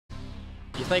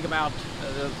You think about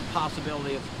the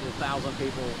possibility of thousands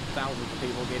of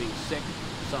people getting sick,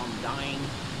 some dying.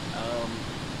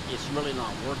 It's really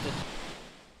not worth it.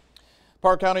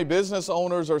 Park County business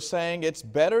owners are saying it's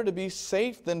better to be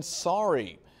safe than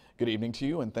sorry. Good evening to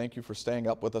you and thank you for staying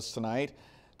up with us tonight.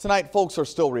 Tonight, folks are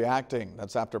still reacting.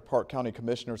 That's after Park County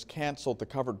commissioners canceled the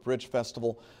Covered Bridge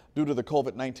Festival due to the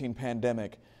COVID-19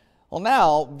 pandemic. Well,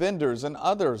 now vendors and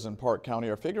others in Park County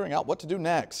are figuring out what to do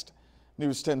next.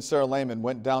 News 10's Sarah Lehman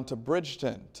went down to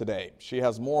Bridgeton today. She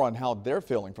has more on how they're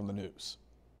feeling from the news.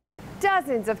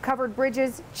 Dozens of covered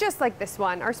bridges just like this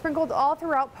one are sprinkled all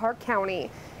throughout Park County.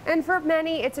 And for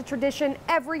many, it's a tradition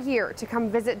every year to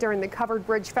come visit during the Covered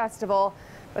Bridge Festival.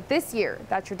 But this year,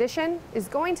 that tradition is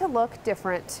going to look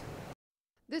different.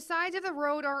 The sides of the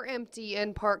road are empty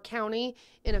in Park County.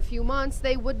 In a few months,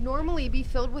 they would normally be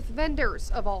filled with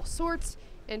vendors of all sorts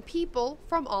and people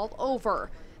from all over.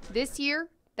 This year,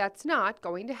 that's not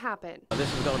going to happen.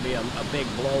 This is going to be a big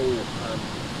blow, a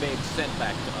big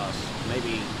setback to us,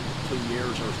 maybe 2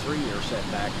 years or 3 year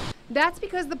setback. That's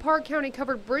because the Park County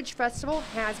Covered Bridge Festival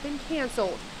has been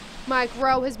canceled. Mike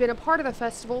Rowe has been a part of the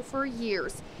festival for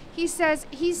years. He says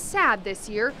he's sad this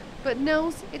year, but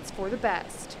knows it's for the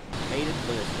best. Hate it,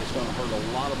 but it's going to hurt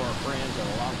a lot of our friends and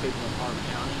a lot of people in Park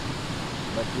County.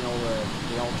 But you know,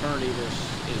 the alternative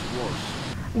is worse.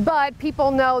 But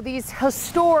people know these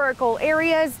historical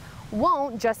areas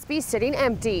won't just be sitting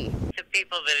empty. The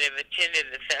people that have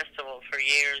attended the festival for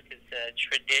years, it's a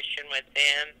tradition with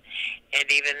them.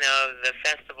 And even though the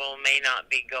festival may not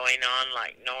be going on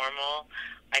like normal,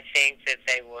 I think that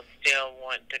they will still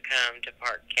want to come to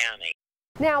Park County.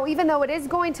 Now, even though it is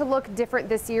going to look different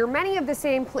this year, many of the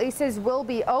same places will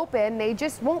be open. They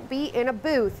just won't be in a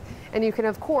booth. And you can,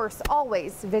 of course,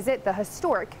 always visit the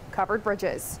historic covered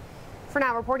bridges. For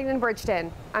now, reporting in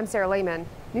Bridgeton, I'm Sarah Lehman,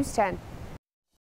 News 10.